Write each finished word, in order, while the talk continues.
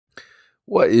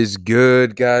What is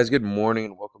good, guys? Good morning,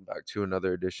 and welcome back to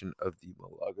another edition of the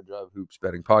Malaga Drive Hoops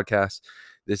Betting Podcast.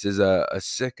 This is a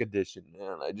sick edition,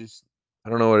 man. I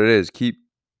don't know what it is. Keep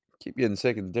getting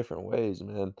sick in different ways,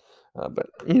 man.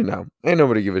 But ain't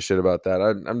nobody give a shit about that.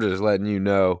 I'm just letting you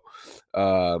know.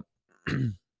 Uh,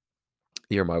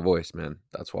 hear my voice, man.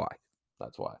 That's why.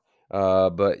 That's why.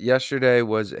 But yesterday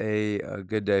was a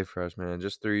good day for us, man.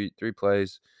 Just three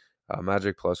plays.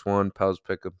 Magic +1, Pels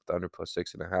pick up Thunder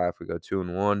 +6.5. We go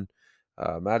 2-1.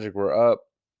 Magic were up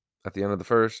at the end of the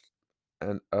first,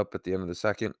 and up at the end of the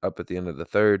second, up at the end of the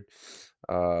third.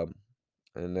 Um,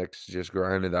 and Knicks just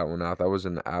grinded that one out. That was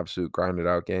an absolute grinded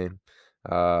out game,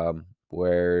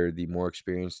 where the more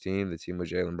experienced team, the team with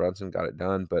Jalen Brunson, got it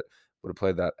done, but would have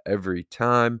played that every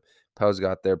time. Pels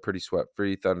got there pretty sweat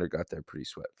free. Thunder got there pretty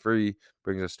sweat free.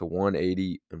 Brings us to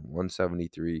 180 and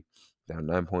 173, down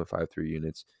 9.53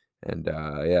 units. And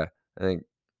yeah, I think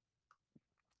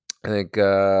I think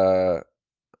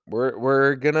we're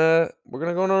gonna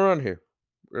go on a run here.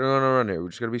 We're gonna go on a run here. We're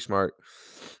just gonna be smart.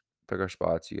 Pick our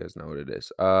spots. You guys know what it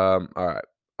is. All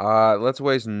right. Let's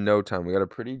waste no time. We got a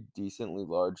pretty decently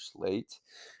large slate,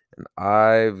 and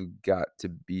I've got to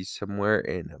be somewhere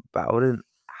in about an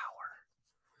hour.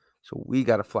 So we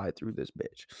gotta fly through this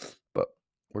bitch. But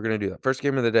we're gonna do that. First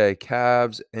game of the day: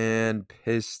 Cavs and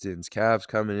Pistons. Cavs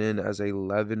coming in as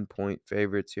 11-point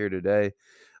favorites here today.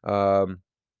 I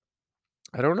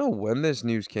don't know when this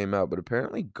news came out, but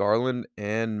apparently Garland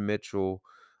and Mitchell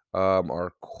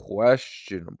are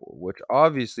questionable, which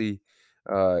obviously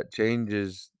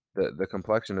changes the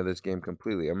complexion of this game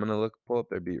completely. I'm gonna pull up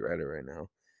their beat writer right now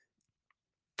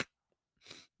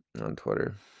on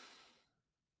Twitter.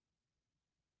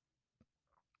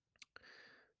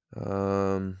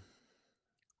 Um,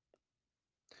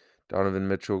 Donovan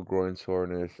Mitchell groin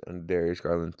soreness and Darius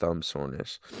Garland thumb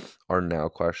soreness are now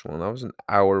questionable. And that was an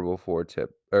hour before tip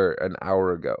or an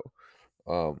hour ago.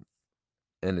 Um,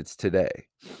 and it's today.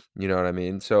 You know what I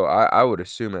mean? So I would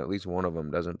assume at least one of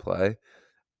them doesn't play.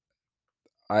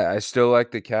 I still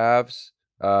like the Cavs,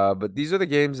 but these are the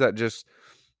games that just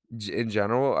in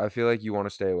general, I feel like you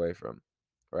wanna stay away from,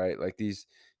 right? Like these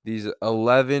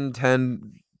 11,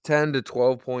 10 to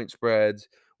 12-point spreads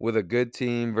with a good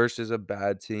team versus a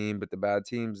bad team, but the bad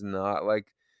team's not,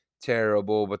 like,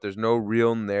 terrible, but there's no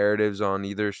real narratives on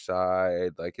either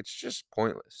side. Like, it's just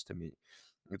pointless to me.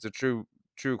 It's a true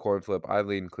coin flip. I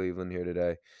lean Cleveland here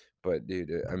today, but dude,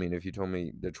 I mean, if you told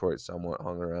me Detroit somewhat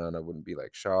hung around, I wouldn't be,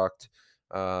 like, shocked.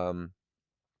 Um,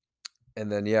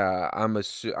 and then, yeah, I'm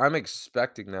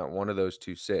expecting that one of those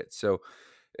 2 sits. So,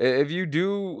 if you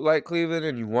do like Cleveland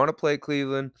and you wanna play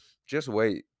Cleveland, just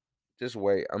wait. Just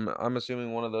wait. I'm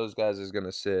assuming one of those guys is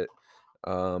gonna sit.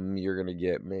 You're gonna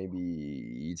get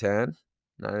maybe 10,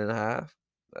 9.5.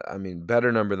 I mean,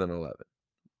 better number than 11,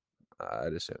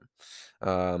 I'd assume.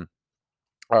 Um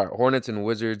All right, Hornets and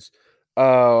Wizards.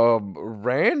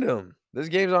 Random. This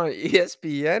game's on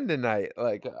ESPN tonight.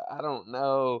 Like, I don't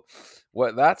know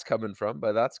what that's coming from,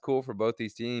 but that's cool for both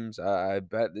these teams. I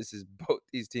bet this is both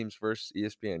these teams' first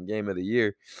ESPN game of the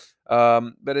year.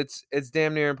 But it's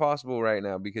damn near impossible right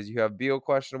now because you have Beal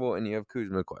questionable and you have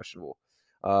Kuzma questionable.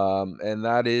 And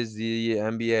that is the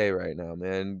NBA right now,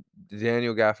 man.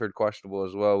 Daniel Gafford questionable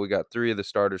as well. We got three of the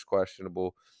starters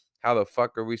questionable. How the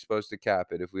fuck are we supposed to cap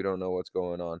it if we don't know what's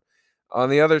going on? On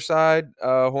the other side,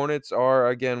 Hornets are,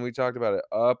 again, we talked about it,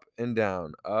 up and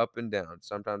down, up and down.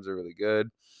 Sometimes they're really good.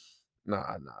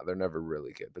 Nah, they're never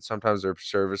really good, but sometimes they're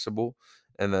serviceable,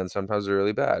 and then sometimes they're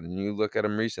really bad. And you look at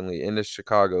them recently, into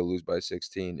Chicago, lose by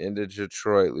 16, into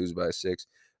Detroit, lose by 6,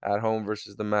 at home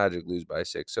versus the Magic, lose by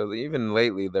 6. So even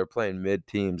lately, they're playing mid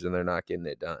teams and they're not getting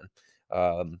it done.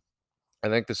 Um, I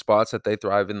think the spots that they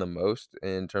thrive in the most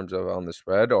in terms of on the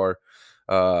spread are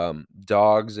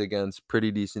dogs against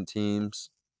pretty decent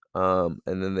teams, and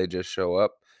then they just show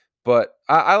up. But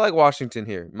I like Washington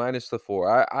here, minus the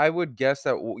 4. I would guess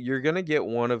that you're going to get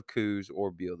one of Kuz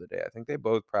or Beal today. I think they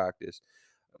both practice.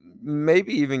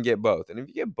 Maybe even get both. And if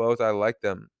you get both, I like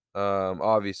them.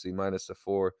 Obviously, minus the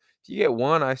 4. If you get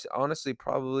one, honestly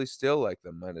probably still like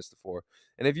them minus the 4.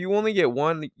 And if you only get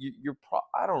one,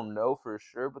 I don't know for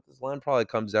sure, but this line probably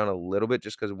comes down a little bit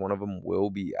just because one of them will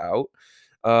be out.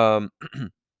 Um,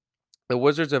 the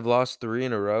Wizards have lost 3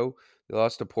 in a row. They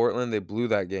lost to Portland, they blew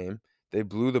that game. They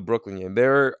blew the Brooklyn game.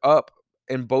 They're up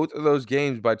in both of those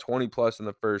games by 20 plus in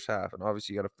the first half, and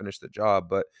obviously you gotta finish the job,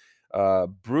 but,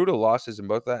 brutal losses in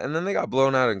both that, and then they got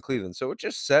blown out in Cleveland, so it's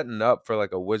just setting up for,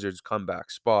 like, a Wizards comeback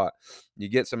spot. You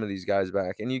get some of these guys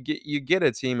back, and you get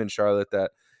a team in Charlotte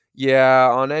that, yeah,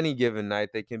 on any given night,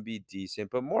 they can be decent,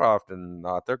 but more often than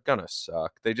not, they're gonna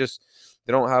suck. They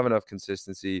don't have enough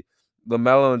consistency.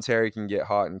 LaMelo and Terry can get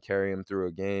hot and carry him through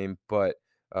a game, but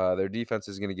their defense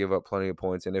is going to give up plenty of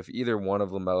points. And if either one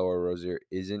of LaMelo or Rozier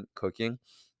isn't cooking,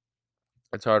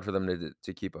 it's hard for them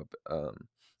to keep up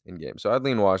in games. So I'd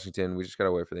lean Washington. We just got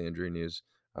to wait for the injury news,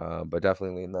 but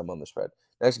definitely lean them on the spread.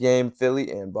 Next game,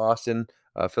 Philly and Boston.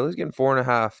 Philly's getting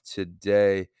 4.5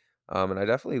 today, and I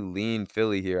definitely lean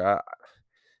Philly here.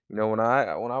 When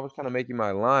I was kind of making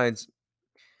my lines,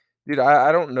 dude,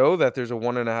 I don't know that there's a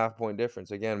 1.5 point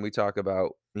difference. Again, we talk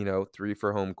about, 3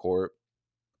 for home court,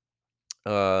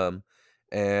 um,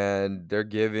 and they're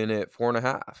giving it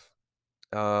 4.5.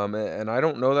 And I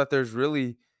don't know that there's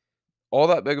really all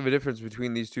that big of a difference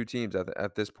between these 2 teams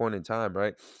at this point in time,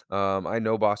 right? I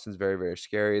know Boston's very, very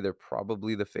scary. They're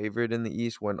probably the favorite in the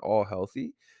East when all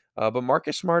healthy, but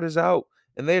Marcus Smart is out,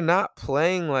 and they're not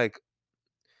playing like.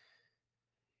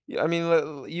 Yeah, I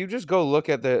mean, you just go look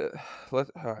at the all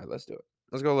right, let's do it.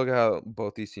 Let's go look at how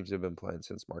both these teams have been playing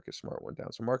since Marcus Smart went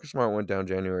down. So Marcus Smart went down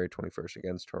January 21st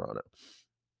against Toronto.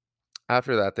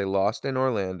 After that, they lost in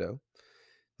Orlando.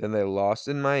 Then they lost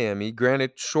in Miami.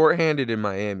 Granted, shorthanded in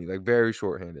Miami, like very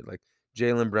shorthanded, like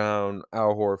Jalen Brown,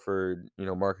 Al Horford,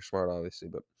 Marcus Smart, obviously.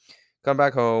 But come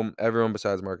back home, everyone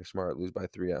besides Marcus Smart lose by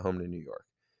 3 at home to New York.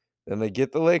 Then they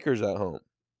get the Lakers at home.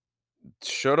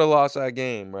 Should have lost that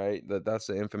game, right? That's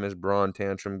the infamous Braun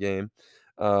tantrum game.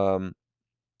 Um,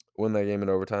 Win that game in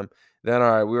overtime. Then,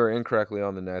 all right, we were incorrectly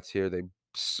on the Nets here. They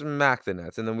smack the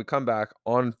Nets, and then we come back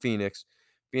on Phoenix.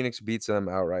 Phoenix beats them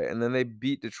outright, and then they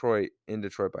beat Detroit in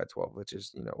Detroit by 12, which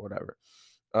is whatever.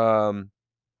 Um,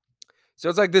 so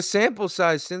it's like the sample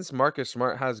size since Marcus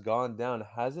Smart has gone down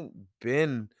hasn't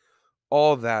been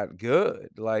all that good.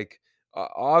 Like,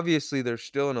 obviously they're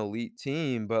still an elite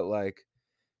team, but like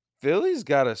Philly's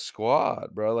got a squad,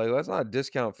 bro. Like, let's not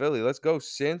discount Philly. Let's go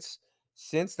since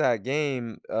that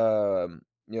game.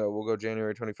 We'll go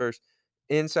January 21st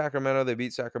in Sacramento. They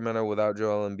beat Sacramento without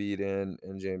Joel Embiid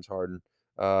and James Harden.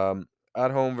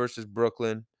 At home versus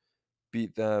Brooklyn,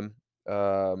 beat them.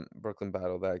 Brooklyn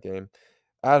battled that game.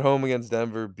 At home against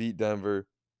Denver, beat Denver.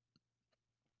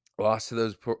 Lost to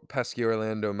those pesky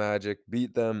Orlando Magic,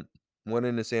 beat them. Went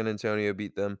into San Antonio,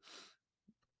 beat them,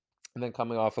 and then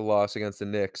coming off a loss against the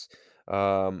Knicks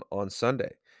on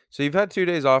Sunday. So you've had 2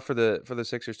 days off for the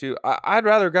Sixers too. I'd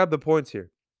rather grab the points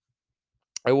here.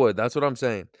 I would. That's what I'm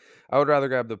saying. I would rather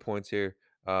grab the points here.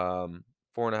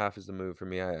 4.5 is the move for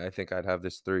me. I think I'd have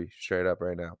this 3 straight up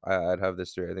right now. I'd have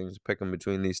this 3. I think just pick them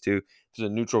between these two. If it's a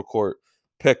neutral court,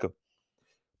 pick them.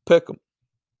 Pick them.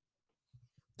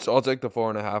 So I'll take the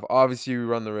 4.5. Obviously, you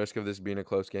run the risk of this being a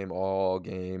close game all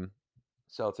game.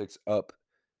 Celtics up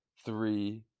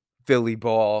 3. Philly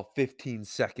ball, 15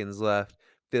 seconds left.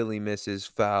 Philly misses,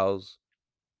 fouls,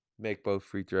 make both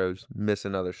free throws, miss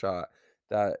another shot.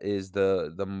 That is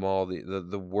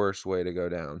the worst way to go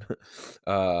down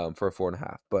for a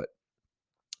 4.5. But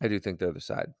I do think they're the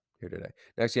side here today.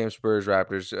 Next game, Spurs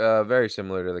Raptors. Very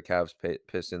similar to the Cavs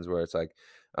Pistons, where it's like,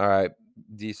 all right,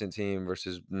 decent team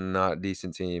versus not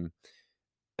decent team,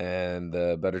 and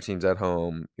the better team's at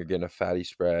home. You're getting a fatty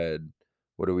spread.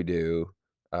 What do we do?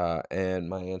 And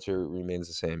my answer remains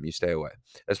the same. You stay away,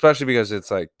 especially because it's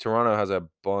like Toronto has a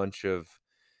bunch of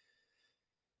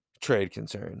trade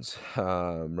concerns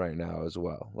right now as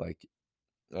well. Like,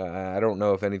 I don't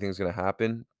know if anything's gonna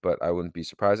happen, but I wouldn't be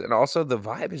surprised. And also, the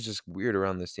vibe is just weird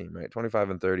around this team, right?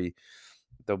 25-30,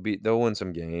 they'll win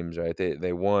some games, right?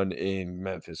 They won in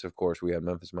Memphis, of course. We had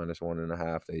Memphis minus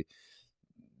 1.5. They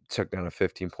took down a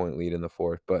 15-point lead in the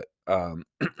fourth, but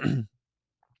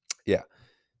yeah,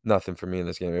 nothing for me in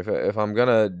this game. If I'm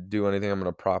gonna do anything, I'm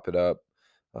gonna prop it up,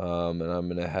 and I'm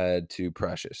gonna head to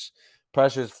Precious.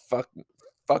 Precious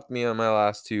fucked me on my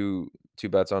last two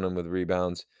bets on him with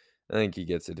rebounds. I think he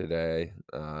gets it today.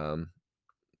 Am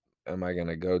I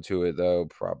gonna go to it though?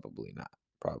 Probably not.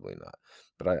 Probably not.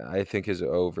 But I think his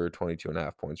over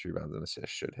 22.5 points, rebounds, and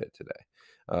assists should hit today.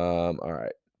 All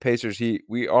right. Pacers Heat.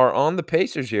 We are on the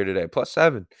Pacers here today,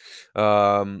 +7.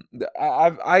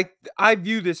 I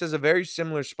view this as a very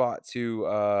similar spot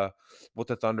to what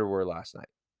the Thunder were last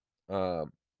night.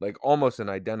 Like almost an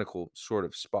identical sort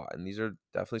of spot. And these are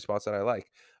definitely spots that I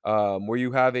like. Where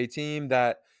you have a team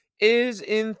that is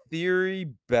in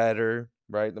theory better,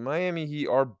 right? The Miami Heat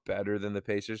are better than the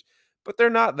Pacers, but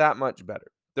they're not that much better.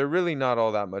 They're really not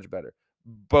all that much better,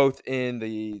 both in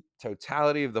the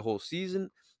totality of the whole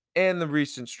season and the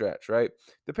recent stretch, right?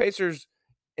 The Pacers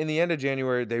in the end of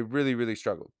January, they really, really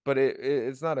struggled. But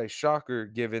it's not a shocker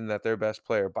given that their best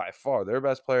player, by far, their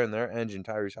best player in their engine,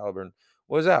 Tyrese Halliburton,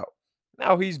 was out.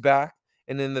 Now he's back.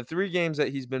 And in the 3 games that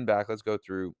he's been back, let's go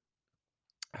through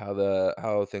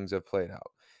how things have played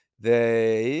out.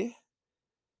 They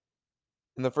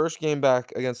In the first game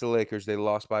back against the Lakers, they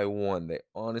lost by 1. They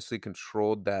honestly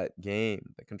controlled that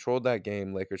game. They controlled that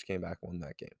game. Lakers came back, won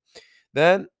that game.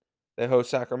 Then they host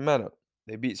Sacramento.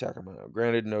 They beat Sacramento.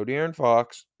 Granted, no De'Aaron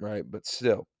Fox, right? But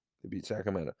still, they beat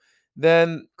Sacramento.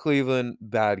 Then Cleveland,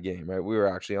 bad game, right? We were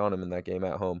actually on them in that game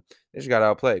at home. They just got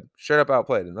outplayed, straight up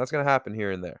outplayed, and that's gonna happen here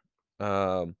and there.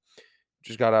 Um,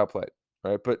 just got outplayed,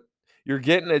 right? But you're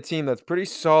getting a team that's pretty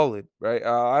solid, right?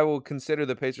 I will consider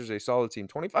the Pacers a solid team,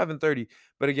 25 and 30.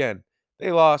 But again,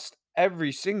 they lost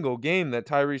every single game that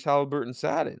Tyrese Halliburton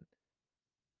sat in,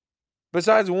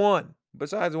 besides one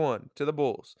to the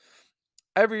Bulls.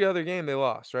 Every other game they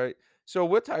lost, right? So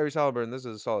with Tyrese Halliburton, this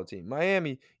is a solid team.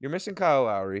 Miami, you're missing Kyle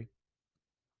Lowry.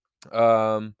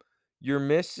 Um, you're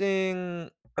missing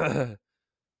Victor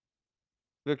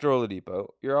Oladipo.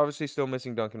 You're obviously still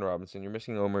missing Duncan Robinson. You're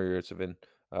missing Omer Yurtseven.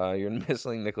 You're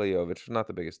missing Nikola Jovic. Not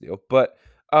the biggest deal, but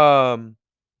um,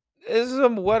 this is a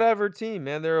whatever team,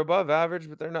 man. They're above average,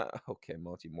 but they're not. Okay,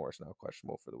 Monty Morris now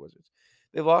questionable for the Wizards.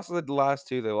 They lost the last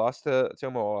two. They lost to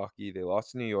Milwaukee. They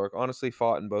lost to New York. Honestly,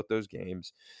 fought in both those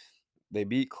games. They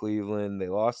beat Cleveland. They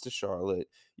lost to Charlotte.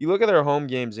 You look at their home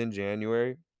games in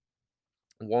January.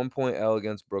 1 point L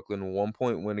against Brooklyn, 1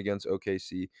 point win against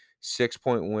OKC, 6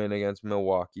 point win against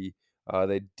Milwaukee.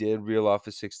 They did reel off a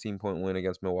 16-point win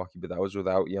against Milwaukee, but that was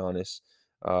without Giannis.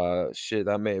 Shit,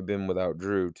 that may have been without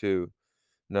Drew too.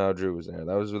 No, Drew was there.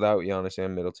 That was without Giannis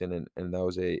and Middleton, and that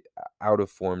was a out of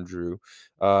form Drew.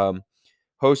 Um,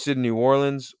 Hosted New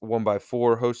Orleans, won by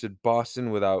 4. Hosted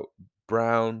Boston without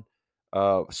Brown,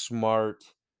 Smart,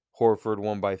 Horford,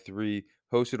 won by 3.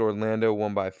 Hosted Orlando,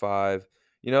 won by 5.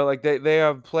 You know, like they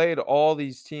have played all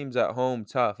these teams at home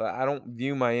tough. I don't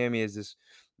view Miami as this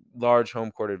large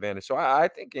home court advantage. So I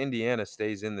think Indiana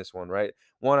stays in this one, right?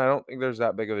 One, I don't think there's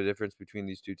that big of a difference between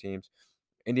these two teams.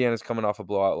 Indiana's coming off a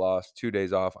blowout loss, 2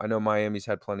 days off. I know Miami's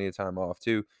had plenty of time off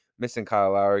too, missing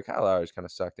Kyle Lowry. Kyle Lowry's kinda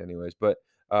sucked anyways, but,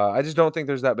 I just don't think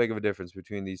there's that big of a difference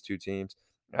between these 2 teams.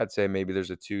 I'd say maybe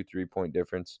there's a 2, 3-point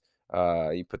difference.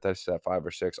 You put this at 5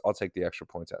 or 6. I'll take the extra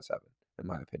points at 7, in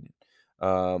my opinion.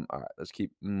 Alright, let's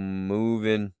keep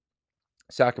moving.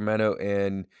 Sacramento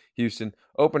and Houston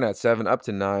open at 7, up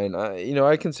to 9.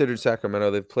 I considered Sacramento.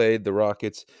 They've played the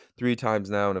Rockets 3 times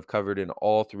now and have covered in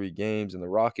all 3 games, and the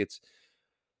Rockets,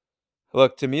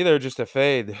 look, to me, they're just a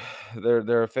fade.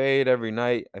 They're a fade every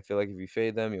night. I feel like if you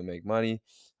fade them, you'll make money.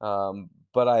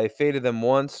 But I faded them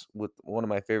once with one of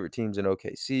my favorite teams in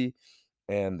OKC,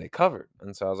 and they covered.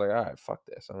 And so I was like, all right, fuck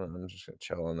this. I'm just gonna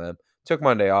chill on them. Took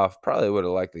Monday off. Probably would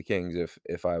have liked the Kings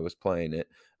if I was playing it.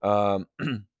 Um,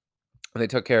 they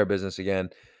took care of business again.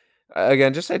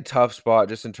 Again, just a tough spot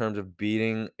just in terms of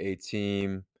beating a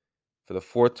team for the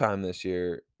fourth time this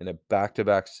year in a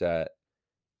back-to-back set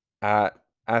at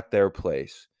at their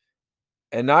place.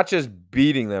 And not just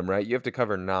beating them, right? You have to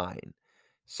cover 9.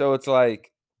 So it's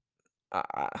like,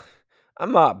 I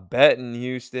I'm not betting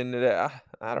Houston today.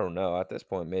 I don't know, at this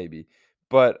point, maybe.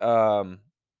 But,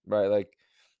 right, like,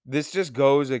 this just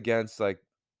goes against, like,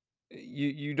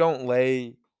 you don't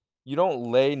lay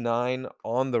 9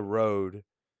 on the road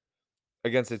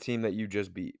against a team that you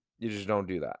just beat. You just don't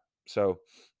do that. So,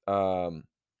 um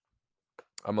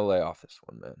Imma lay off this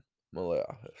one, man. Imma lay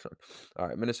off this one.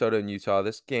 Alright, Minnesota and Utah.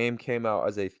 This game came out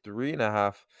as a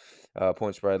 3.5,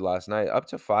 point spread last night, up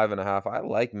to 5.5. I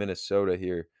like Minnesota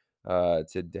here,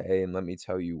 today, and let me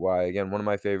tell you why. Again,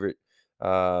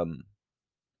 um,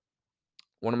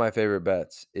 one of my favorite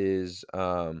bets is,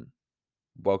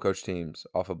 well-coached teams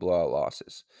off of blowout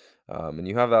losses. And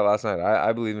you have that last night.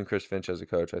 I believe in Chris Finch as a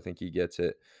coach. I think he gets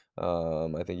it.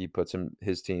 I think he puts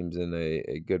his teams in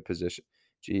a good position.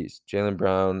 Jeez, Jalen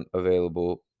Brown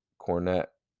available, Cornette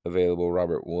available,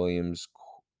 Robert Williams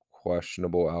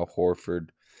questionable, Al Horford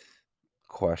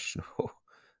questionable.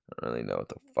 I don't really know what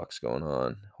the fuck's going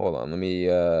on. Hold on, let me.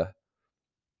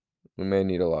 We may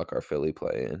need to lock our Philly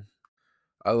play in.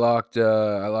 I locked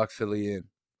Philly in.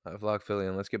 I've locked Philly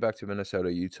in. Let's get back to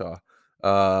Minnesota, Utah.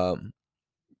 Um,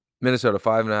 Minnesota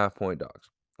 5.5 point dogs.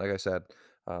 Like I said,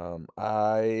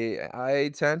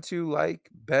 I tend to like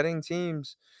betting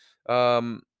teams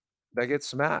that get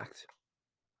smacked,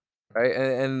 right?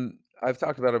 And I've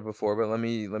talked about it before, but let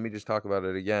me just talk about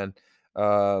it again.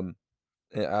 Um,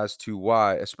 as to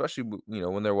why, especially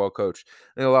when they're well coached.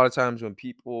 I think a lot of times when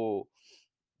people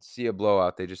see a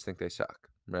blowout, they just think they suck,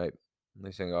 right?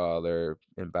 They think, oh, they're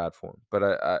in bad form. But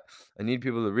I need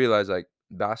people to realize like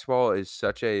basketball is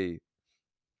such a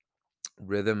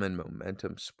rhythm and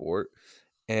momentum sport,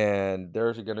 and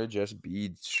there's gonna just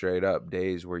be straight up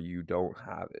days where you don't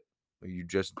have it, where you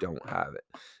just don't have it.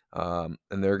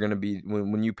 And they're gonna be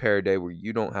when you pair a day where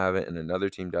you don't have it and another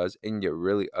team does, it can get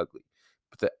really ugly.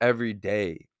 but the every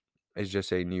day is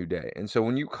just a new day. And so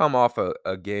when you come off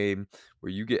a game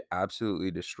where you get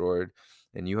absolutely destroyed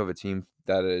and you have a team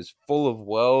that is full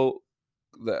of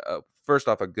first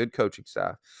off, a good coaching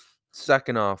staff,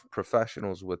 second off,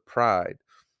 professionals with pride,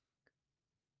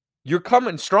 you're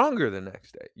coming stronger the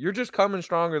next day. You're just coming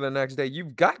stronger the next day.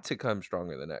 You've got to come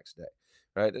stronger the next day,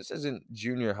 right? This isn't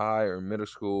junior high or middle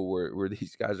school where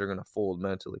these guys are going to fold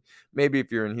mentally. Maybe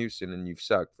if you're in Houston and you've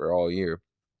sucked for all year,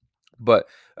 but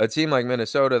a team like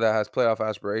Minnesota that has playoff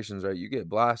aspirations, right? You get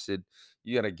blasted.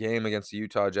 You got a game against the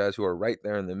Utah Jazz, who are right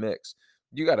there in the mix.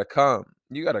 You got to come.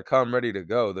 You got to come ready to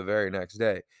go the very next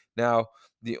day. Now,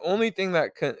 the only thing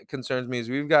that concerns me is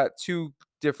we've got two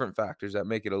different factors that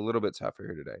make it a little bit tougher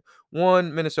here today.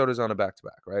 One, Minnesota's on a back to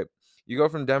back, right? You go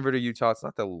from Denver to Utah. It's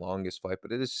not the longest flight,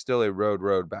 but it is still a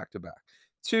road back to back.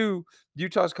 Two,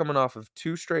 Utah's coming off of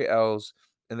two straight L's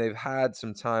and they've had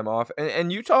some time off.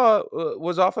 And Utah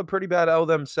was off a pretty bad L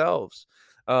themselves,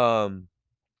 um,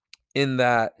 in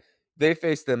that they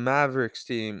faced the Mavericks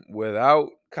team without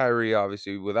Kyrie,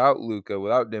 obviously, without Luca,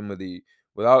 without Dinwiddie,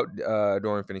 without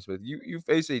Dorian Finney-Smith. You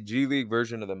face a G League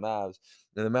version of the Mavs,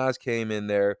 and the Mavs came in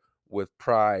there with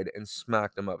pride and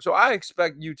smacked them up. So I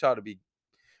expect Utah to be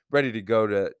ready to go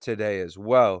to today as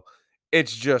well.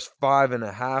 It's just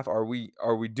 5.5.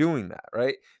 Are we doing that,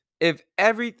 right? If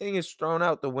everything is thrown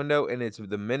out the window and it's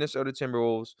the Minnesota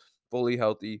Timberwolves fully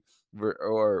healthy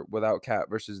or without Cat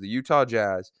versus the Utah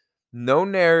Jazz, no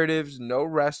narratives, no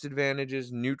rest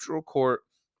advantages, neutral court.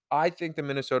 I think the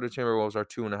Minnesota Timberwolves are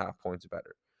 2.5 points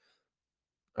better.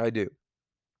 I do.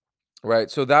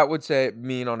 Right. So that would say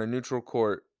mean on a neutral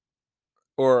court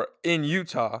or in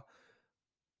Utah,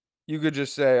 you could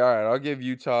just say, all right, I give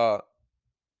Utah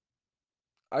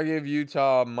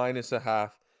minus a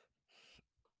half,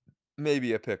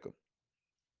 maybe a pick 'em.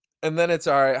 And then it's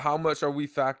all right. How much are we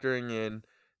factoring in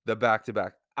the back to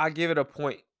back? I give it a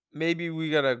point. Maybe we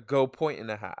gotta go point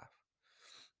and a half.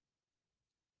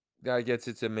 Guy gets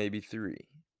it to maybe 3.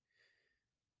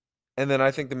 And then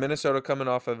I think the Minnesota coming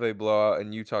off of a blowout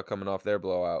and Utah coming off their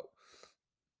blowout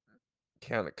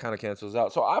kind of cancels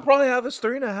out. So I probably have this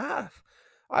 3.5.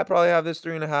 I probably have this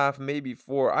 3.5, maybe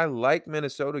 4. I like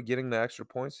Minnesota getting the extra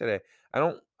points today. I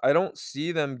don't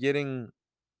see them getting,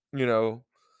 you know,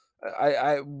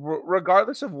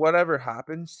 regardless of whatever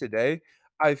happens today,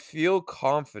 I feel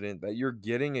confident that you're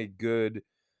getting a good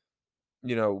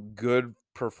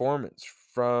performance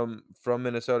from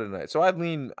Minnesota tonight. So I'd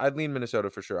lean Minnesota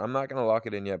for sure. I'm not gonna lock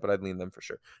it in yet, but I'd lean them for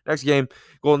sure. Next game,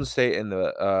 Golden State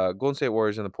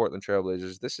Warriors and the Portland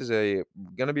Trailblazers. This is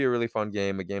gonna be a really fun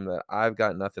game, a game that I've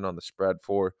got nothing on the spread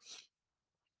for.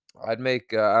 I'd make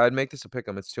this a pick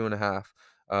 'em. It's 2.5.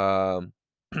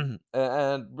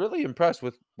 And really impressed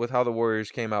with how the Warriors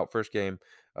came out first game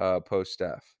post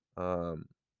Steph. Oh,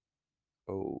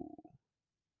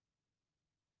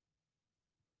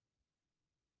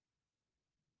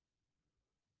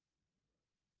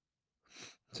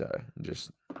 sorry, I'm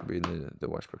just reading the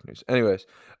Westbrook news. Anyways,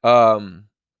 um,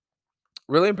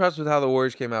 really impressed with how the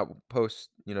Warriors came out post,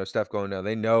 Steph going down.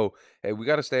 They know, hey, we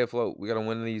got to stay afloat. We got to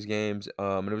win these games.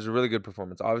 And it was a really good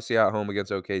performance. Obviously, at home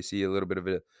against OKC, a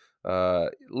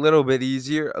little bit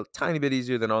easier, a tiny bit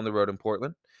easier than on the road in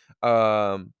Portland.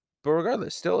 But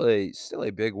regardless, still a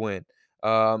big win.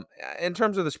 In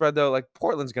terms of the spread, though, like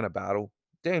Portland's gonna battle.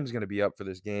 Dame's gonna be up for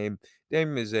this game.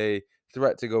 Dame is a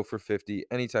threat to go for 50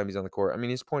 anytime he's on the court. I mean,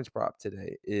 his points prop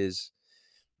today is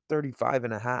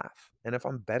 35.5. And if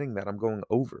I'm betting that, I'm going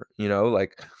over,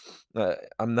 like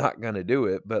I'm not gonna do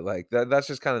it, but like that's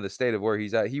just kind of the state of where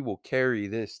he's at. He will carry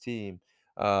this team.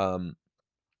 Um,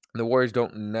 the Warriors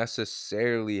don't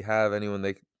necessarily have anyone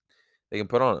they can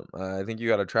put on him. I think you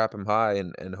got to trap him high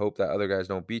and hope that other guys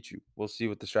don't beat you. We'll see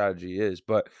what the strategy is,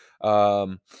 but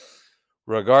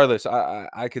regardless,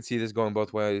 I could see this going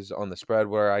both ways on the spread.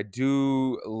 Where I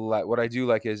do like what I do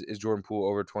like is Jordan Poole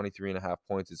over 23.5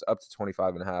 points. It's up to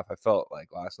 25.5. I felt like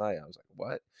last night I was like,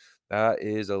 what? That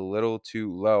is a little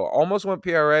too low. Almost went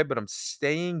PRA, but I'm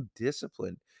staying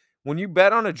disciplined. When you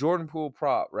bet on a Jordan Poole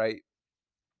prop, right?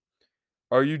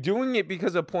 Are you doing it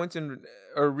because of points and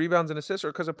or rebounds and assists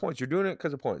or because of points? You're doing it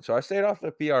because of points. So I stayed off the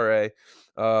PRA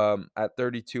at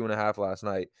 32.5 last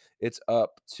night. It's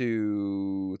up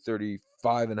to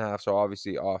 35.5, so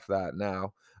obviously off that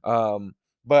now.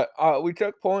 But we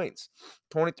took points,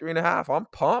 23.5. I'm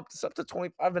pumped. It's up to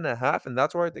 25.5, and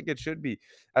that's where I think it should be.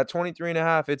 At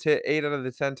 23.5, it's hit 8 out of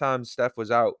the 10 times Steph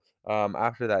was out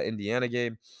after that Indiana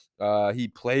game. He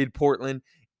played Portland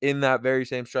in that very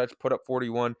same stretch, put up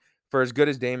 41 for as good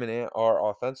as Dame and Ant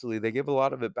are offensively, they give a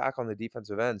lot of it back on the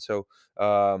defensive end. So,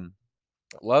 um,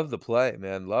 Love the play,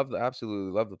 man.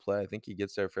 Absolutely love the play. I think he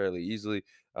gets there fairly easily.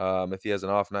 If he has an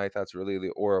off night, that's really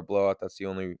or a blowout. That's the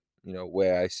only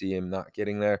way I see him not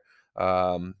getting there.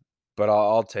 Um, but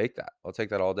I'll take that. I'll take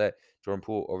that all day. Jordan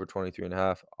Poole over 23 and a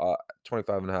half,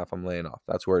 25 and a half. I'm laying off.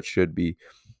 That's where it should be.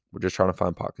 We're just trying to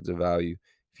find pockets of value.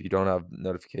 If you don't have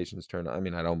notifications turned on, I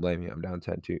mean, I don't blame you. I'm down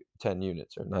 10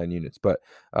 units or 9 units, but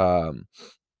um,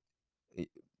 y-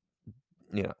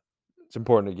 you know, it's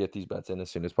important to get these bets in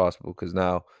as soon as possible because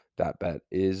now that bet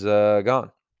is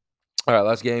gone. All right,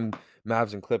 last game,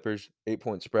 Mavs and Clippers,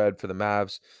 8-point spread for the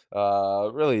Mavs.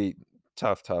 Really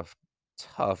tough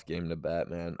game to bet,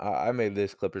 man. I made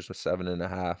this Clippers with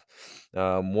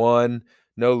 7.5. One,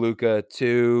 no Luca.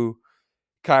 Two,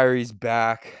 Kyrie's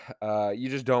back.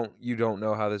 You don't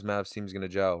know how this Mavs team's gonna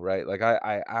gel, right? Like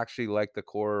I actually like the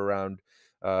core around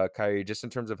Kyrie just in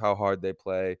terms of how hard they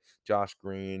play. Josh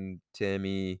Green,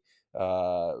 Timmy,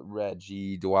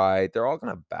 Reggie, Dwight, they're all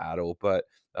gonna battle, but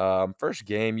first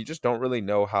game, you just don't really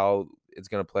know how it's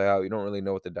gonna play out. You don't really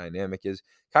know what the dynamic is.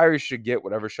 Kyrie should get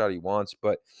whatever shot he wants,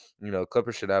 but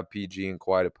Clippers should have PG and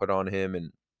Kawhi to put on him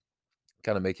and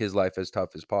kind of make his life as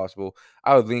tough as possible.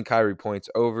 I would lean Kyrie points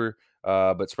over,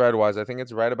 but spread wise, I think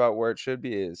it's right about where it should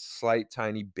be. Is slight,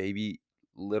 tiny, baby,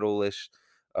 little-ish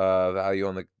value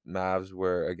on the Mavs.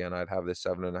 Where again, I'd have this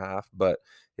 7.5, but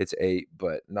it's 8,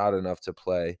 but not enough to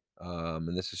play.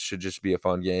 And should just be a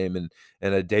fun game and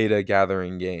a data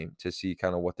gathering game to see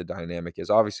kind of what the dynamic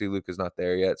is. Obviously, Luka's not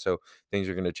there yet, so things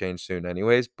are going to change soon,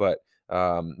 anyways. But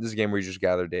this is a game where you just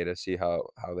gather data, see how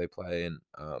they play, and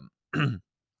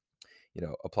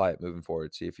apply it moving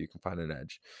forward, see if you can find an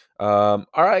edge. All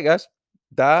right, guys.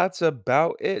 That's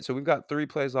about it. So we've got 3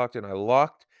 plays locked in. I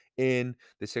locked in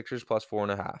the Sixers plus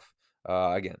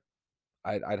 4.5. Again,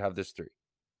 I'd have this 3.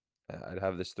 I'd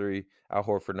have this 3. Al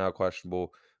Horford now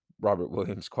questionable. Robert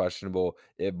Williams questionable.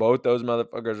 If both those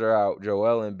motherfuckers are out,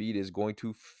 Joel Embiid is going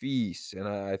to feast. And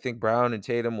I think Brown and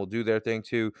Tatum will do their thing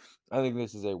too. I think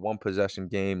this is a one possession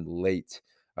game late.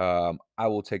 I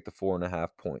will take the 4.5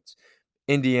 points.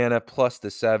 Indiana plus the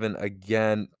 7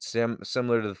 again,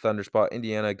 similar to the Thunder spot.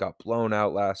 Indiana got blown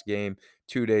out last game,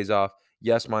 2 days off.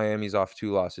 Yes, Miami's off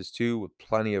 2 losses too with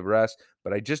plenty of rest,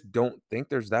 but I just don't think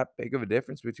there's that big of a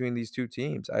difference between these 2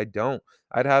 teams. I don't.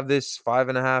 I'd have this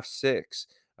 5.5, 6.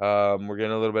 We're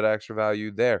getting a little bit of extra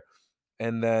value there.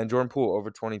 And then Jordan Poole over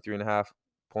 23.5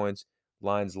 points.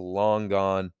 Line's long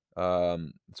gone.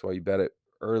 That's why you bet it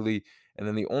early. And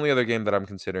then the only other game that I'm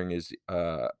considering is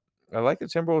I like the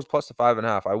Timberwolves plus the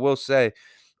 5.5. I will say,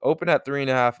 open at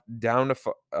 3.5, down to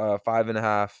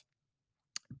 5.5,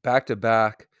 back to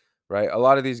back. Right, a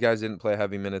lot of these guys didn't play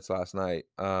heavy minutes last night,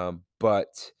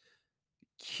 but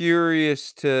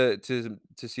curious to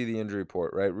see the injury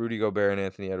report. Right, Rudy Gobert and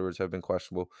Anthony Edwards have been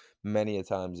questionable many a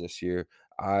times this year.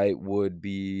 I'd want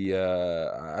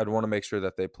to make sure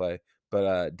that they play,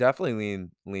 but definitely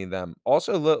lean them.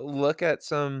 Also, look at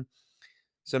some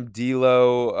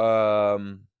D'Lo.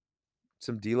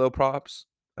 Some D'Lo props,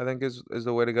 I think is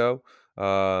the way to go.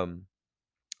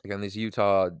 Again, this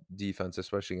Utah defense,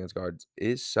 especially against guards,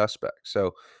 is suspect.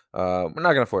 So we're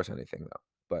not going to force anything though.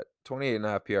 But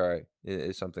 28.5 PRI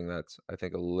is something that's I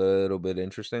think a little bit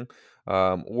interesting,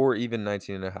 or even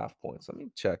 19.5 points. Let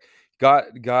me check. Got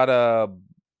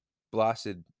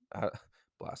blasted, uh,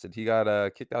 blasted. He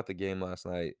got kicked out the game last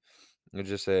night. It was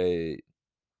just a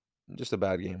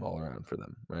bad game all around for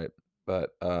them, right? But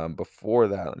before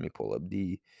that, let me pull up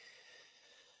D.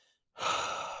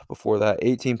 Before that,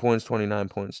 18 points, 29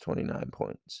 points, 29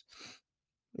 points.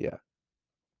 Yeah.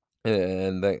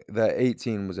 And that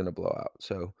 18 was in a blowout.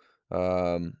 So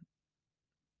I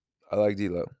like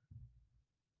D'Lo.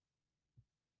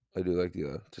 I do like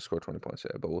D'Lo to score 20 points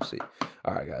there, but we'll see.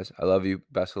 All right, guys. I love you.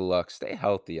 Best of luck. Stay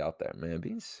healthy out there, man.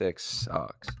 Being sick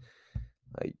sucks.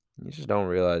 Like you just don't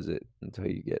realize it until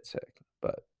you get sick.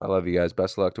 But I love you guys.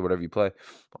 Best of luck to whatever you play.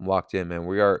 I'm locked in, man.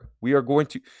 We are going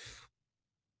to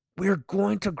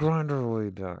grind our way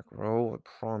back, bro. I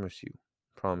promise you.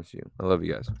 Promise you. I love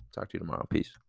you guys. Talk to you tomorrow. Peace.